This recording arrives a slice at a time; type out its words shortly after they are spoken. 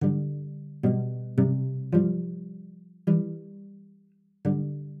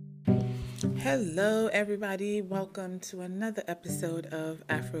Hello, everybody. Welcome to another episode of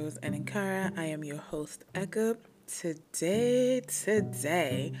Afros and Ankara. I am your host, Eka.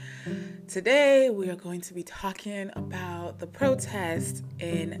 Today, we are going to be talking about the protest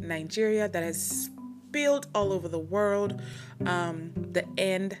in Nigeria that has spilled all over the world, the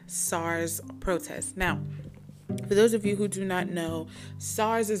End SARS protest. Now, for those of you who do not know,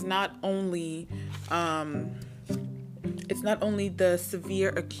 SARS is not only it's not only the severe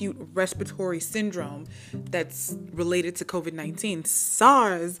acute respiratory syndrome that's related to COVID-19.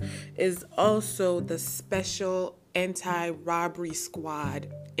 SARS is also the special anti-robbery squad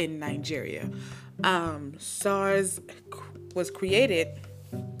in Nigeria. SARS was created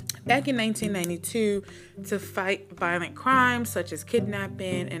back in 1992 to fight violent crimes such as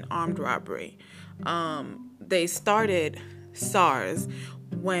kidnapping and armed robbery. They started SARS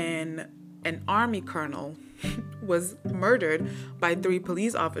when an army colonel was murdered by 3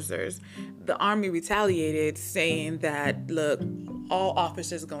 police officers. The army retaliated, saying that, look, all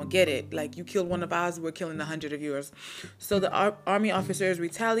officers are going to get it. Like, you killed one of ours, we're killing 100 of yours. So the army officers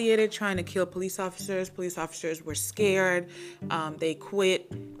retaliated, trying to kill police officers. Police officers were scared. They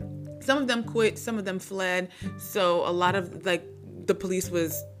quit. Some of them quit, some of them fled. So a lot of, the police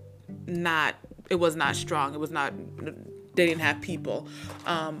was not strong. They didn't have people.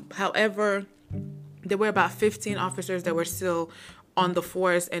 However, there were about 15 officers that were still on the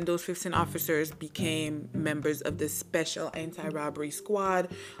force, and those 15 officers became members of this special anti-robbery squad,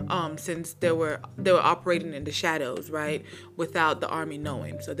 since they were operating in the shadows, right, without the army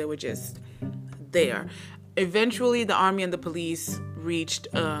knowing. So they were just there. Eventually, the army and the police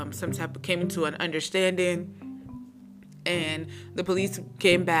came into an understanding, and the police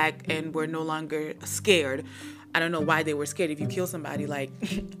came back and were no longer scared. I don't know why they were scared. If you kill somebody,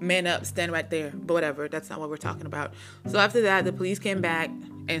 man up, stand right there. But whatever, that's not what we're talking about. So after that, the police came back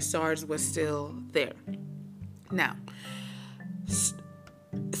and SARS was still there. Now,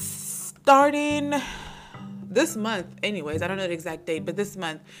 starting this month, anyways, I don't know the exact date, but this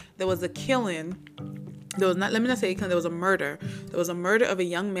month, there was a killing. There was a murder. There was a murder of a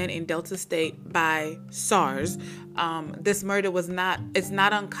young man in Delta State by SARS. This murder it's not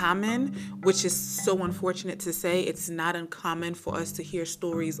uncommon, which is so unfortunate to say. It's not uncommon for us to hear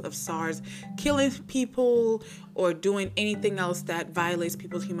stories of SARS killing people or doing anything else that violates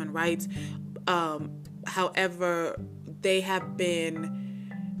people's human rights. However, they have been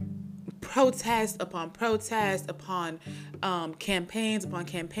protest upon campaigns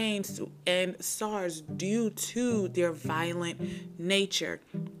to end SARS due to their violent nature.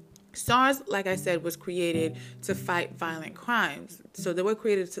 SARS, like I said, was created to fight violent crimes. So they were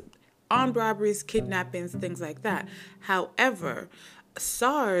created to armed robberies, kidnappings, things like that. However,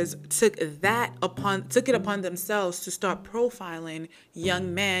 SARS took it upon themselves to start profiling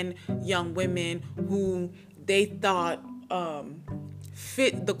young men, young women who they thought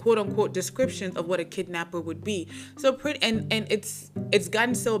fit the quote unquote descriptions of what a kidnapper would be. So it's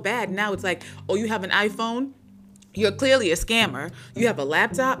gotten so bad now. It's like, oh, you have an iPhone, you're clearly a scammer. You have a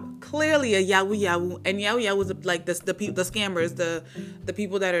laptop, clearly a Yahoo, and Yahoo is like the scammers, the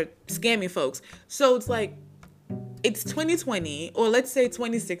people that are scamming folks. So it's like, it's 2020, or let's say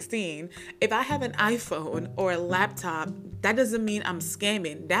 2016. If I have an iPhone or a laptop, that doesn't mean I'm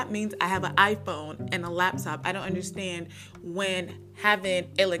scamming. That means I have an iPhone and a laptop. I don't understand when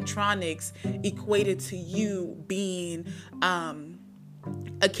having electronics equated to you being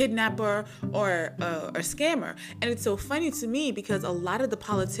a kidnapper or a scammer. And it's so funny to me because a lot of the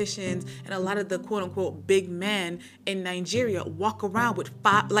politicians and a lot of the quote unquote big men in Nigeria walk around with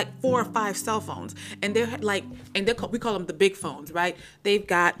 4 or 5 cell phones, and we call them the big phones, right? They've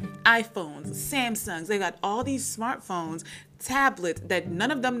got iPhones, Samsungs, they got all these smartphones, tablets that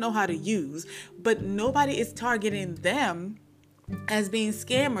none of them know how to use, but nobody is targeting them as being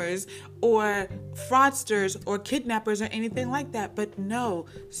scammers or fraudsters or kidnappers or anything like that. But no,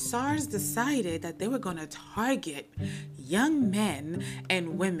 SARS decided that they were going to target young men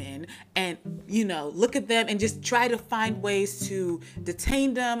and women and, look at them and just try to find ways to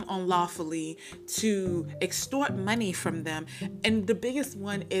detain them unlawfully, to extort money from them. And the biggest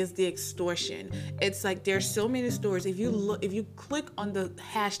one is the extortion. It's like there's so many stories. If you click on the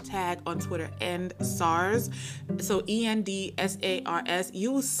hashtag on Twitter, End SARS, so ENDSARS,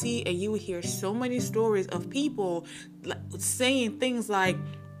 you will see and you will hear so many stories of people saying things like,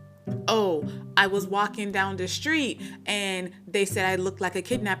 oh, I was walking down the street and they said I looked like a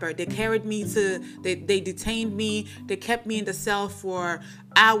kidnapper. They detained me. They kept me in the cell for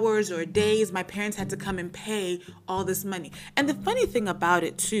hours or days. My parents had to come and pay all this money. And the funny thing about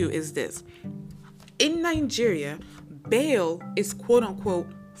it too is this. In Nigeria, bail is quote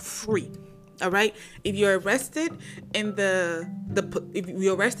unquote free. All right. If you're arrested in if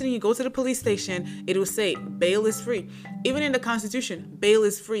you're arrested and you go to the police station, it will say bail is free. Even in the Constitution, bail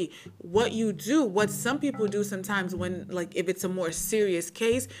is free. What some people do sometimes when, like, if it's a more serious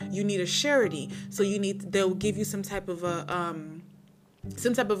case, you need a surety. So they'll give you some type of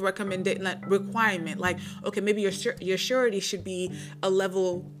requirement, like, okay, maybe your surety should be a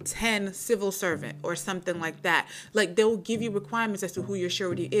level 10 civil servant or something like that. Like, they'll give you requirements as to who your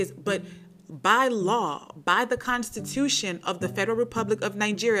surety is, but by law, by the Constitution of the Federal Republic of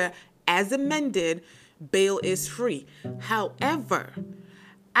Nigeria, as amended, bail is free. However,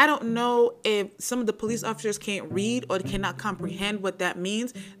 I don't know if some of the police officers can't read or cannot comprehend what that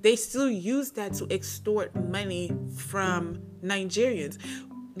means. They still use that to extort money from Nigerians.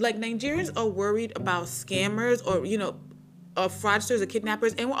 Like, Nigerians are worried about scammers or, fraudsters or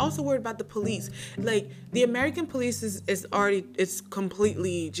kidnappers, and we're also worried about the police. Like, the American police is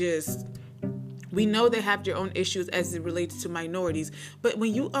completely just... We know they have their own issues as it relates to minorities, but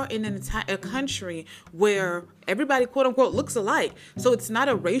when you are in a country where everybody, quote unquote, looks alike, so it's not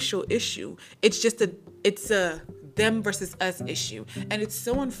a racial issue. It's just a them versus us issue. And it's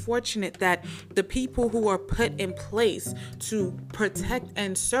so unfortunate that the people who are put in place to protect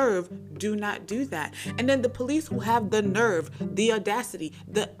and serve do not do that. And then the police who have the nerve, the audacity,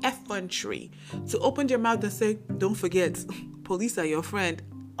 the effrontery to open their mouth and say, don't forget, police are your friend.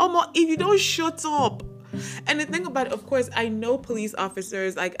 If you don't shut up. And the thing about it, of course, I know police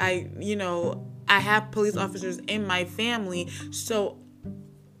officers, like I have police officers in my family, so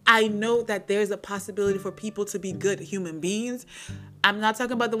I know that there's a possibility for people to be good human beings. I'm not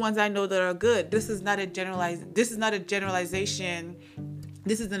talking about the ones I know that are good. This is not a generalization.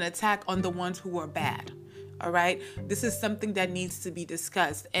 This is an attack on the ones who are bad. All right. This is something that needs to be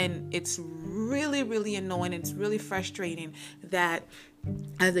discussed. And it's really, really annoying. It's really frustrating that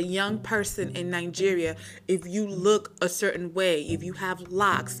as a young person in Nigeria, if you look a certain way, if you have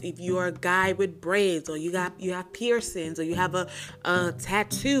locks, if you're a guy with braids, or you have piercings, or you have a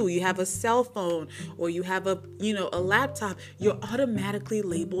tattoo, you have a cell phone, or you have a laptop, you're automatically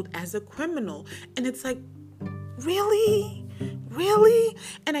labeled as a criminal. And it's like, really?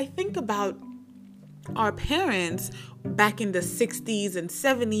 And I think about our parents back in the 60s and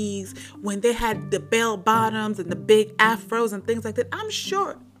 70s when they had the bell bottoms and the big afros and things like that. I'm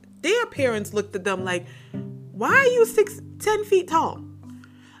sure their parents looked at them like, why are you 10 feet tall?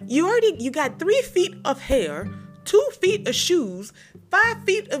 You got 3 feet of hair, 2 feet of shoes, 5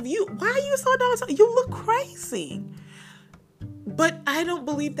 feet of you. Why are you so tall? You look crazy. But I don't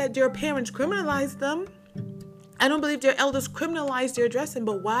believe that their parents criminalized them. I don't believe their elders criminalized their dressing,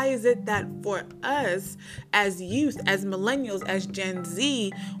 but why is it that for us as youth, as millennials, as Gen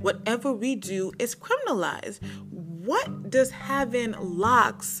Z, whatever we do is criminalized? What does having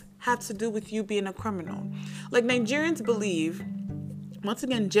locks have to do with you being a criminal? Like, Nigerians believe, once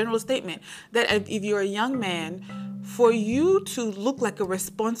again, general statement, that if you're a young man, for you to look like a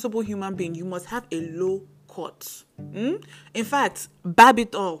responsible human being, you must have a low cut. In fact, barb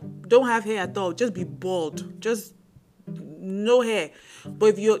it all. Don't have hair at all. Just be bald. Just no hair. But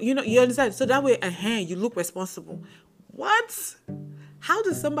if you understand. So that way, you look responsible. What? How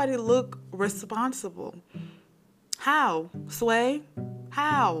does somebody look responsible? How? Sway?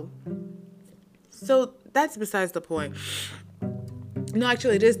 How? So that's besides the point. No,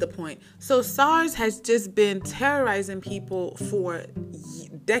 actually, it is the point. So SARS has just been terrorizing people for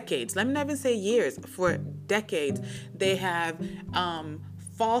decades. Let me not even say years. For decades, they have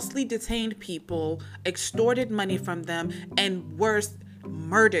falsely detained people, extorted money from them, and worse,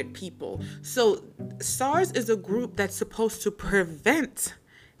 murdered people. So SARS is a group that's supposed to prevent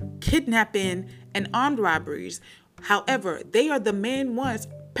kidnapping and armed robberies. However, they are the main ones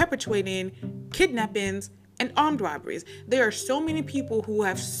perpetuating kidnappings and armed robberies. There are so many people who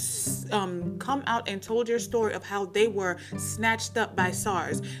have come out and told their story of how they were snatched up by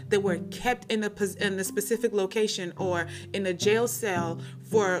SARS. They were kept in a specific location or in a jail cell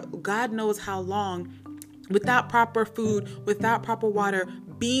for God knows how long, without proper food, without proper water,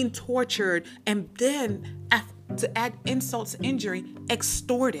 being tortured, and then, to add insult to injury,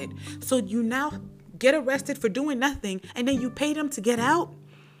 extorted. So you now get arrested for doing nothing, and then you pay them to get out.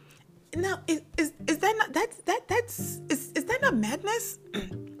 Now, is that not madness?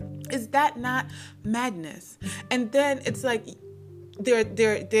 Is that not madness? And then it's like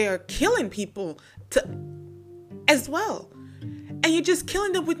they're killing people as well. And you're just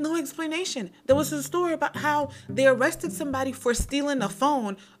killing them with no explanation. There was a story about how they arrested somebody for stealing a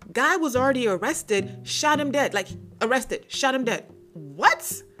phone. Guy was already arrested, shot him dead. Like, arrested, shot him dead.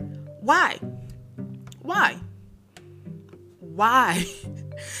 What? Why?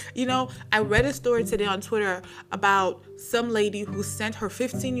 I read a story today on Twitter about some lady who sent her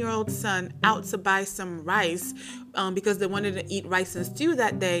 15-year-old son out to buy some rice because they wanted to eat rice and stew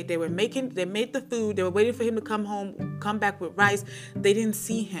that day. They made the food. They were waiting for him to come back with rice. They didn't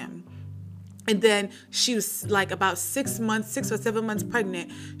see him. And then she was like about 6 or 7 months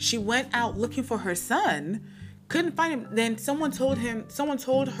pregnant. She went out looking for her son, couldn't find him. Then someone told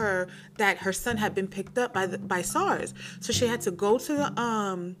her that her son had been picked up by SARS. So she had to go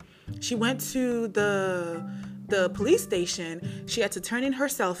to she went to the police station. She had to turn in her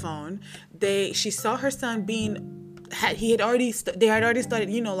cell phone. She saw her son they had already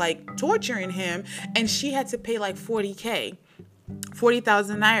started, like torturing him, and she had to pay like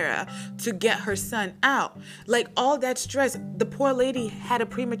 40,000 naira to get her son out. Like, all that stress. The poor lady had a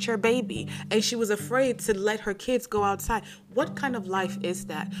premature baby and she was afraid to let her kids go outside. What kind of life is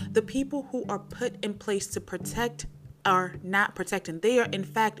that? The people who are put in place to protect are not protecting. They are in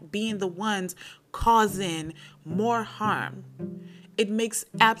fact being the ones causing more harm. It makes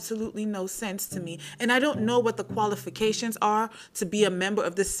absolutely no sense to me. And I don't know what the qualifications are to be a member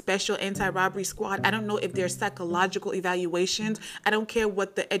of this special anti-robbery squad. I don't know if there's psychological evaluations. I don't care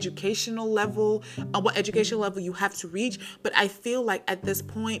what educational level you have to reach. But I feel like at this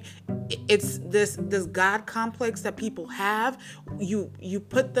point, it's this God complex that people have. You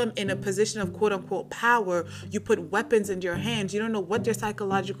put them in a position of quote unquote power. You put weapons in your hands. You don't know what their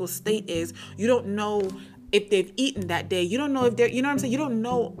psychological state is. You don't know if they've eaten that day. You don't know if they're, you know what I'm saying? You don't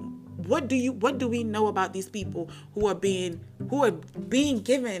know. What do we know about these people who are being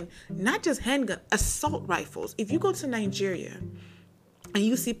given not just handgun, assault rifles? If you go to Nigeria and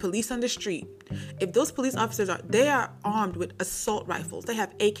you see police on the street, if those police officers they are armed with assault rifles, they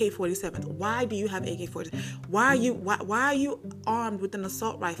have AK-47s. Why do you have AK-47? Why are you armed with an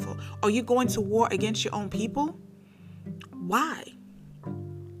assault rifle? Are you going to war against your own people? Why?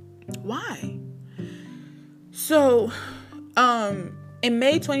 So, in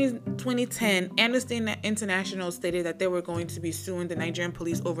May 2010, Amnesty International stated that they were going to be suing the Nigerian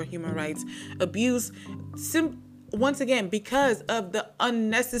police over human rights abuse, once again, because of the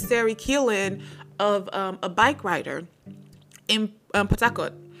unnecessary killing of a bike rider in Port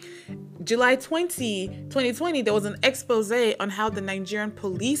Harcourt. July 2020, there was an expose on how the Nigerian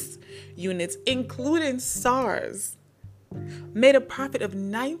police units, including SARS, made a profit of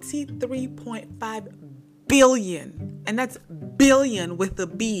 93.5 billion, and that's billion with a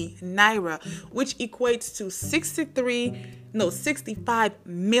B, naira, which equates to $65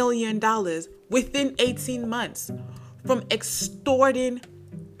 million within 18 months from extorting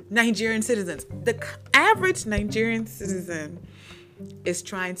Nigerian citizens. The average Nigerian citizen is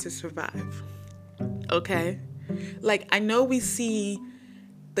trying to survive. Okay? Like, I know we see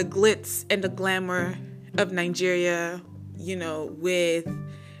the glitz and the glamour of Nigeria, with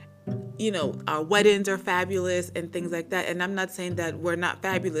our weddings are fabulous and things like that. And I'm not saying that we're not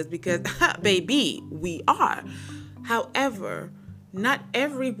fabulous, because, baby, we are. However, not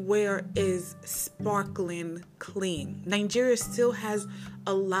everywhere is sparkling clean. Nigeria still has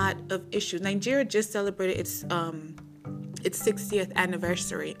a lot of issues. Nigeria just celebrated its 60th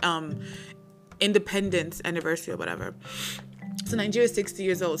anniversary, independence anniversary or whatever. So Nigeria is 60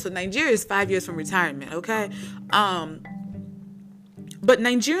 years old. So Nigeria is 5 years from retirement, okay? But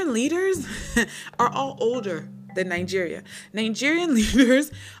Nigerian leaders are all older than Nigeria. Nigerian leaders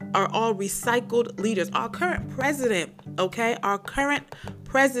are all recycled leaders. Our current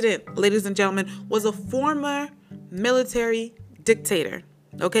president, ladies and gentlemen, was a former military dictator,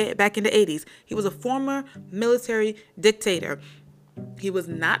 okay? Back in the 80s. He was a former military dictator. He was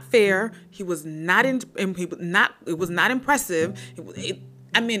not fair. It was not impressive.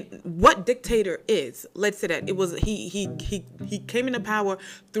 What dictator is? Let's say that. It was he came into power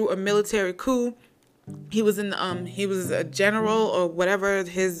through a military coup. He was he was a general or whatever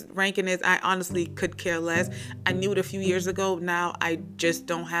his ranking is. I honestly could care less. I knew it a few years ago. Now I just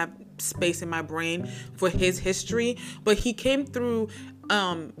don't have space in my brain for his history. But he came through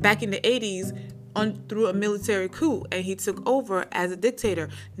back in the 80s through a military coup, and he took over as a dictator.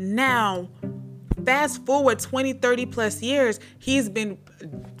 Now, fast forward 20, 30 plus years, he's been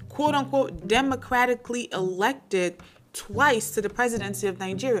quote unquote democratically elected twice to the presidency of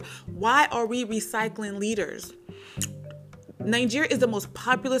Nigeria. Why are we recycling leaders? Nigeria is the most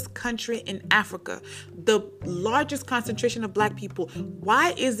populous country in Africa, the largest concentration of Black people.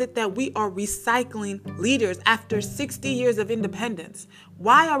 Why is it that we are recycling leaders after 60 years of independence?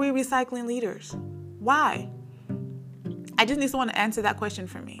 Why are we recycling leaders? Why? I just need someone to answer that question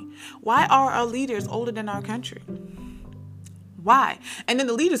for me. Why are our leaders older than our country? Why? And then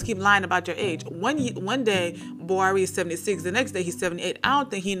the leaders keep lying about your age. One day, Buhari is 76. The next day, he's 78. I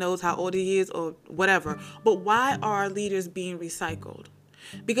don't think he knows how old he is or whatever. But why are our leaders being recycled?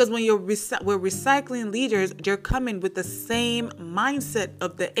 Because when we're recycling leaders, they're coming with the same mindset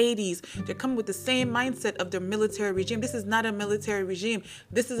of the 80s. They're coming with the same mindset of their military regime. This is not a military regime.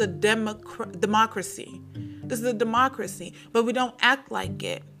 This is a democracy. This is a democracy. But we don't act like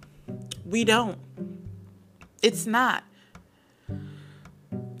it. We don't. It's not.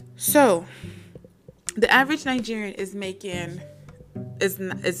 So, the average Nigerian is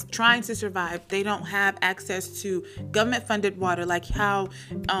trying to survive. They don't have access to government-funded water like how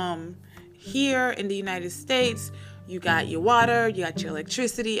here in the United States, you got your water, you got your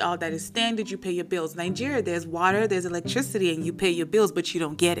electricity, all that is standard, you pay your bills. Nigeria, there's water, there's electricity, and you pay your bills, but you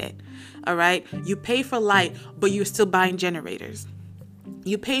don't get it, all right? You pay for light, but you're still buying generators.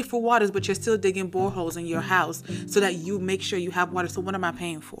 You pay for waters, but you're still digging boreholes in your house so that you make sure you have water. So what am I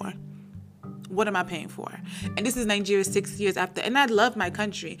paying for? What am I paying for? And this is Nigeria 6 years after. And I love my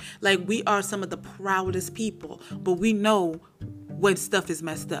country. Like, we are some of the proudest people, but we know when stuff is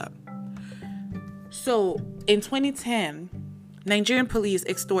messed up. So in 2010, Nigerian police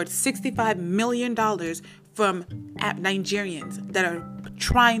extort $65 million from Nigerians that are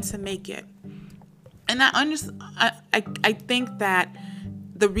trying to make it. And I think that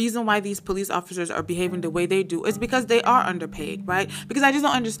the reason why these police officers are behaving the way they do is because they are underpaid, right? Because I just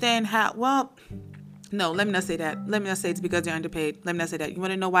don't understand how, no, let me not say that. Let me not say it's because they're underpaid. Let me not say that. You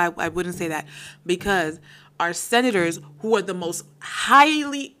want to know why I wouldn't say that? Because our senators, who are the most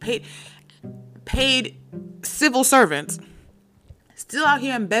highly paid civil servants, still out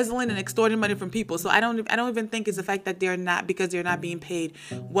here embezzling and extorting money from people. So I don't even think it's the fact that they're not being paid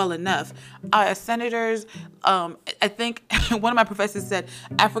well enough. As senators, I think one of my professors said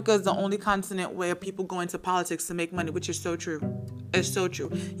Africa is the only continent where people go into politics to make money, which is so true. It's so true,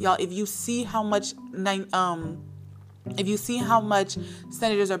 y'all. If you see how much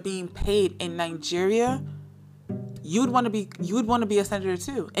senators are being paid in Nigeria, you would want to be a senator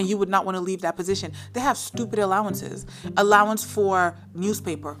too, and you would not want to leave that position. They have stupid allowances. Allowance for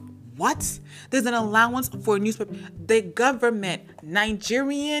newspaper. What? There's an allowance for a newspaper. The government,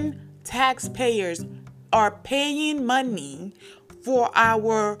 Nigerian taxpayers, are paying money for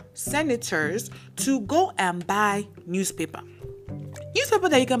our senators to go and buy newspaper. Newspaper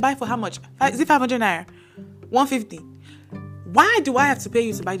that you can buy for how much? Is it 500 naira? 150. Why do I have to pay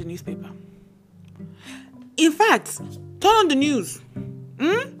you to buy the newspaper? In fact, turn on the news.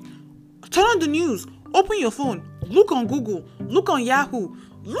 Turn on the news. Open your phone. Look on Google. Look on Yahoo.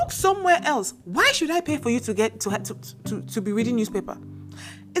 Look somewhere else. Why should I pay for you to get to be reading newspaper?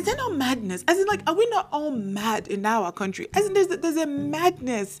 Is there no madness? As in, like, are we not all mad in our country? As in, there's a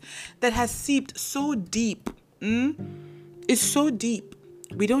madness that has seeped so deep. It's so deep.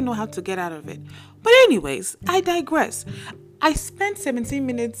 We don't know how to get out of it. But anyways, I digress. I spent 18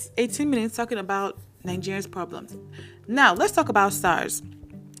 minutes talking about Nigeria's problems. Now, let's talk about SARS.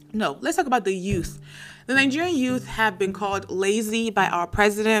 No, let's talk about the youth. The Nigerian youth have been called lazy by our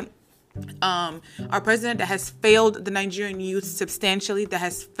president. Our president that has failed the Nigerian youth substantially, that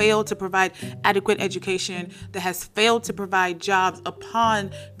has failed to provide adequate education, that has failed to provide jobs upon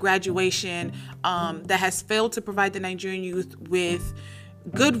graduation, that has failed to provide the Nigerian youth with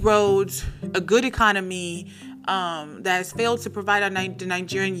good roads, a good economy, that has failed to provide the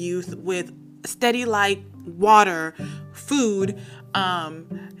Nigerian youth with steady light, water, food,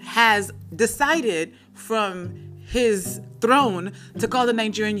 has decided from his throne to call the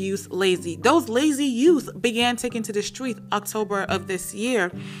Nigerian youth lazy. Those lazy youth began taking to the street October of this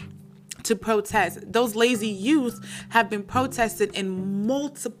year to protest. Those lazy youth have been protested in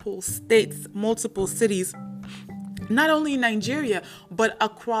multiple states, multiple cities, not only in Nigeria, but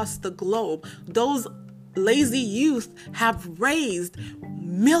across the globe. Those lazy youth have raised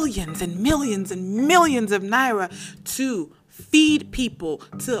millions and millions and millions of naira to feed people,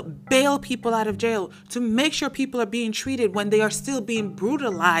 to bail people out of jail, to make sure people are being treated when they are still being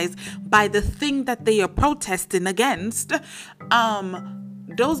brutalized by the thing that they are protesting against.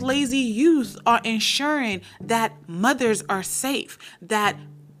 Those lazy youth are ensuring that mothers are safe, that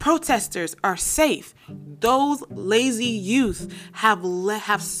protesters are safe. Those lazy youth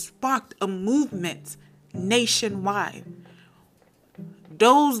have sparked a movement nationwide.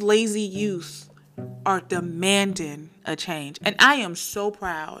 Those lazy youth are demanding a change. And I am so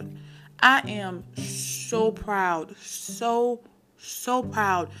proud. I am so proud, so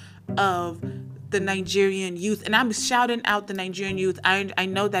proud of the Nigerian youth. And I'm shouting out the Nigerian youth. I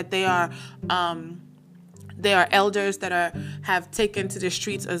know that they are elders that have taken to the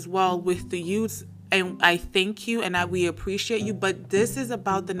streets as well with the youths. and I thank you, and we appreciate you. But this is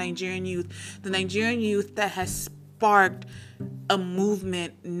about the Nigerian youth that has sparked a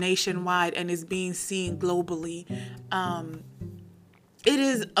movement nationwide and is being seen globally. It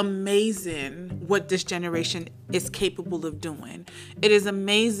is amazing what this generation is capable of doing. It is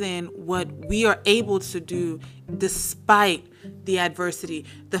amazing what we are able to do despite the adversity.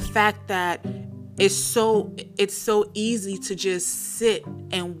 The fact that it's so easy to just sit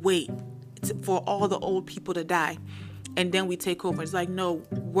and wait for all the old people to die. And then we take over. It's like, no,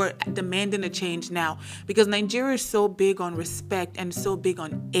 we're demanding a change now. Because Nigeria is so big on respect and so big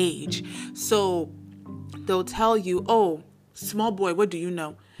on age. So they'll tell you, oh, small boy, what do you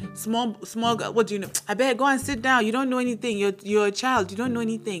know? Small girl, what do you know? I better go and sit down. You don't know anything. You're a child. You don't know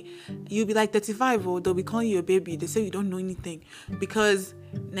anything. You'll be like 35, or they'll be calling you a baby. They say you don't know anything. Because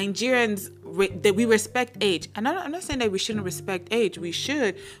Nigerians, that we respect age. And I'm not saying that we shouldn't respect age. We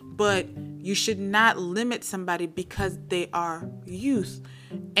should. But you should not limit somebody because they are youth.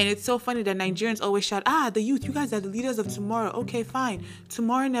 And it's so funny that Nigerians always shout, the youth, you guys are the leaders of tomorrow. Okay, fine.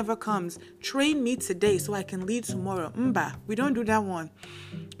 Tomorrow never comes. Train me today so I can lead tomorrow. Mba, we don't do that one.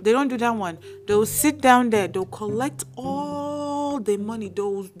 They don't do that one. They'll sit down there. They'll collect all the money.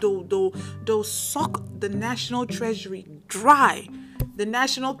 They'll suck the national treasury dry. The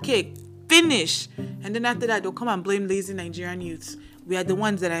national cake. Finish. And then after that, they'll come and blame lazy Nigerian youths. We are the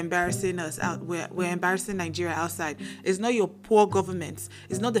ones that are embarrassing us out. We're embarrassing Nigeria outside. It's not your poor governments.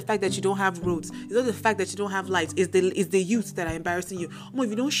 It's not the fact that you don't have roads. It's not the fact that you don't have lights. It's the youth that are embarrassing you. If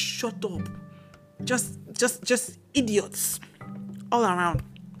you don't shut up, just idiots all around.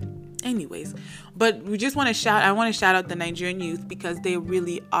 Anyways, but I want to shout out the Nigerian youth because they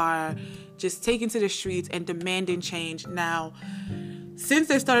really are just taking to the streets and demanding change. Now, since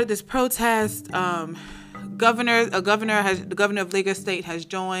they started this protest, the governor of Lagos State has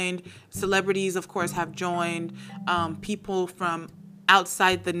joined. Celebrities, of course, have joined. People from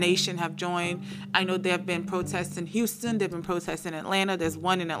outside the nation have joined. I know there have been protests in Houston. There have been protests in Atlanta. There was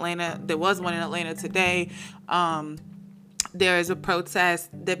one in Atlanta today. There is a protest.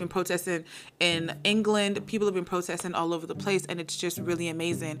 They've been protesting in England. People have been protesting all over the place, and it's just really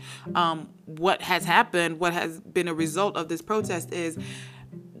amazing. What has happened, what has been a result of this protest is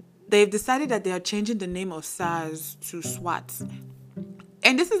they've decided that they are changing the name of SARS to SWAT.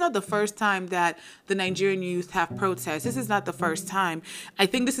 And this is not the first time that the Nigerian youth have protests. This is not the first time. I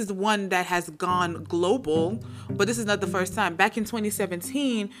think this is one that has gone global, but this is not the first time. Back in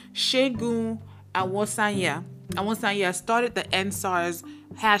 2017, Segun Awonsanya started the EndSARS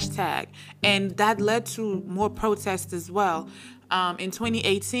hashtag, and that led to more protests as well. In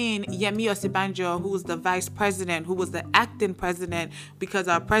 2018, Yemi Osibanjo, who was the vice president, who was the acting president, because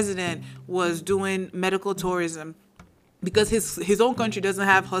our president was doing medical tourism, because his own country doesn't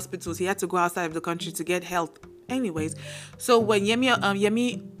have hospitals. He had to go outside of the country to get health. Anyways, so when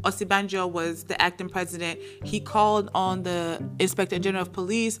Yemi Osibanjo was the acting president, he called on the Inspector General of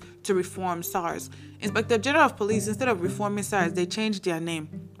Police to reform SARS. Inspector General of Police, instead of reforming SARS, they changed their name.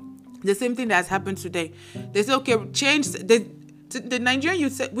 The same thing that has happened today. They said, okay, change. The Nigerian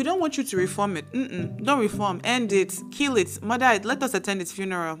youth said, we don't want you to reform it. Don't reform. End it. Kill it. Murder it. Let us attend its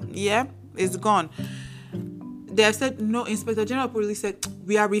funeral. Yeah, it's gone. They have said, no, Inspector General of Police said,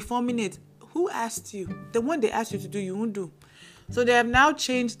 we are reforming it. Who asked you? The one they asked you to do, you won't do. So they have now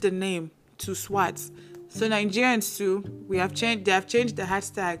changed the name to SWAT. So Nigerians too, they have changed the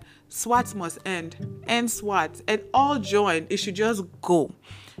hashtag SWAT must end. End SWAT. And all join. It should just go.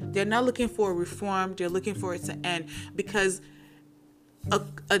 They're not looking for a reform. They're looking for it to end, because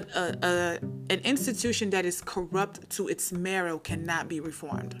an institution that is corrupt to its marrow cannot be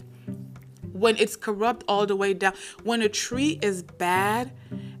reformed. When it's corrupt all the way down, when a tree is bad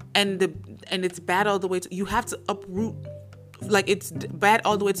and it's bad all the way to, you have to uproot, like it's bad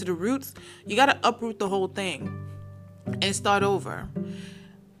all the way to the roots, you got to uproot the whole thing and start over.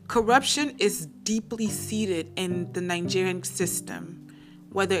 Corruption is deeply seated in the Nigerian system,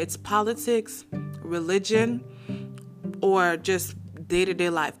 whether it's politics, religion, or just day-to-day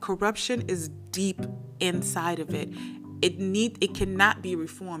life. Corruption is deep inside of it. It cannot be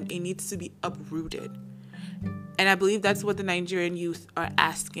reformed. It needs to be uprooted. And I believe that's what the Nigerian youth are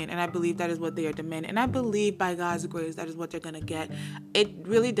asking. And I believe that is what they are demanding. And I believe by God's grace, that is what they're going to get. It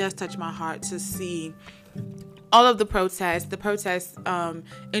really does touch my heart to see all of the protests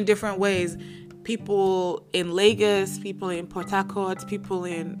in different ways. People in Lagos, people in Port Harcourt,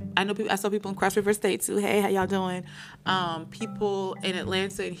 I saw people in Cross River State too. Hey, how y'all doing? People in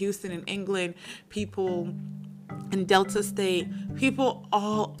Atlanta and Houston and England, people in Delta State, people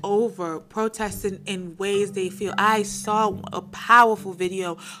all over protesting in ways they feel. I saw a powerful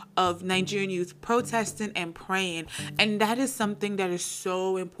video of Nigerian youth protesting and praying. And that is something that is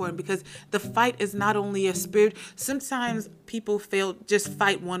so important, because the fight is not only a spirit. Sometimes people fail, just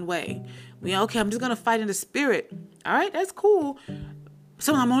fight one way. Okay, I'm just going to fight in the spirit. All right, that's cool.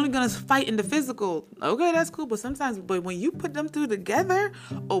 So I'm only going to fight in the physical. Okay, that's cool. But when you put them two together,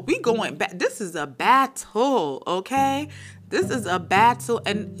 we going back. This is a battle, okay? This is a battle.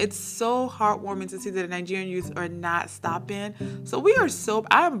 And it's so heartwarming to see that the Nigerian youth are not stopping. So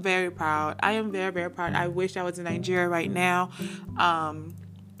I am very proud. I am very, very proud. I wish I was in Nigeria right now.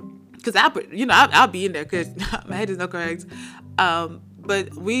 Because I'll be in there, because my head is not correct.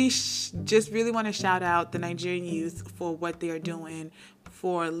 But we just really want to shout out the Nigerian youth for what they are doing,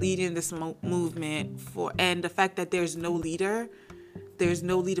 for leading this movement, and the fact that there's no leader,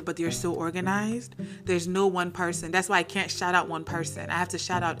 but they're so organized. There's no one person. That's why I can't shout out one person. I have to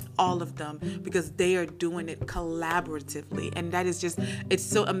shout out all of them, because they are doing it collaboratively. And that is it's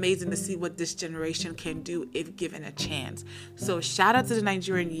so amazing to see what this generation can do if given a chance. So shout out to the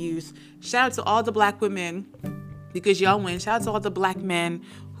Nigerian youth. Shout out to all the Black women, because y'all win. Shout out to all the Black men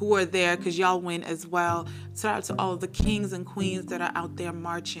who are there, because y'all win as well. Shout out to all the kings and queens that are out there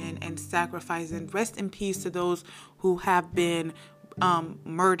marching and sacrificing. Rest in peace to those who have been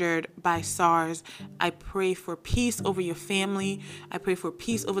murdered by SARS. I pray for peace over your family. I pray for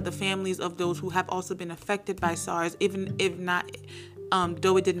peace over the families of those who have also been affected by SARS, even if not,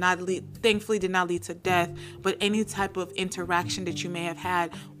 though it thankfully did not lead to death, but any type of interaction that you may have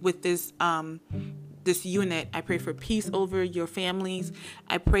had with this unit. I pray for peace over your families.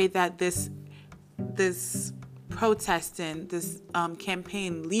 I pray that this protesting, this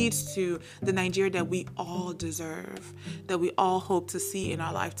campaign leads to the Nigeria that we all deserve, that we all hope to see in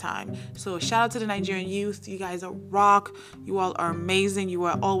our lifetime. So shout out to the Nigerian youth. You guys are rock. You all are amazing. You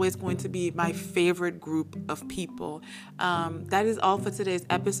are always going to be my favorite group of people. That is all for today's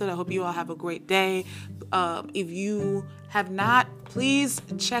episode. I hope you all have a great day. If you have not, please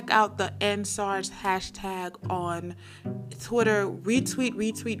check out the EndSARS hashtag on Twitter. Retweet.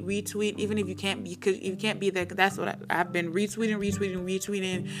 Even if you can't be there, that's what I've been retweeting.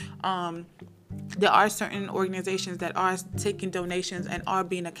 There are certain organizations that are taking donations and are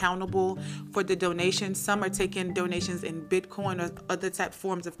being accountable for the donations. Some are taking donations in Bitcoin or other type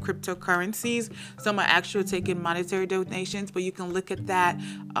forms of cryptocurrencies. Some are actually taking monetary donations, but you can look at that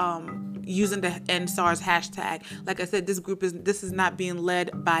using the EndSARS hashtag. Like I said, this is not being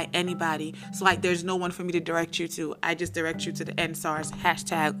led by anybody. So there's no one for me to direct you to. I just direct you to the EndSARS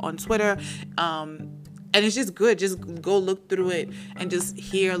hashtag on Twitter. And it's just good. Just go look through it and just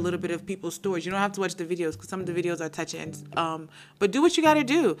hear a little bit of people's stories. You don't have to watch the videos, because some of the videos are touching. But do what you got to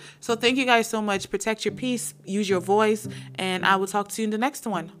do. So thank you guys so much. Protect your peace. Use your voice. And I will talk to you in the next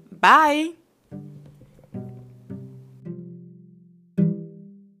one. Bye.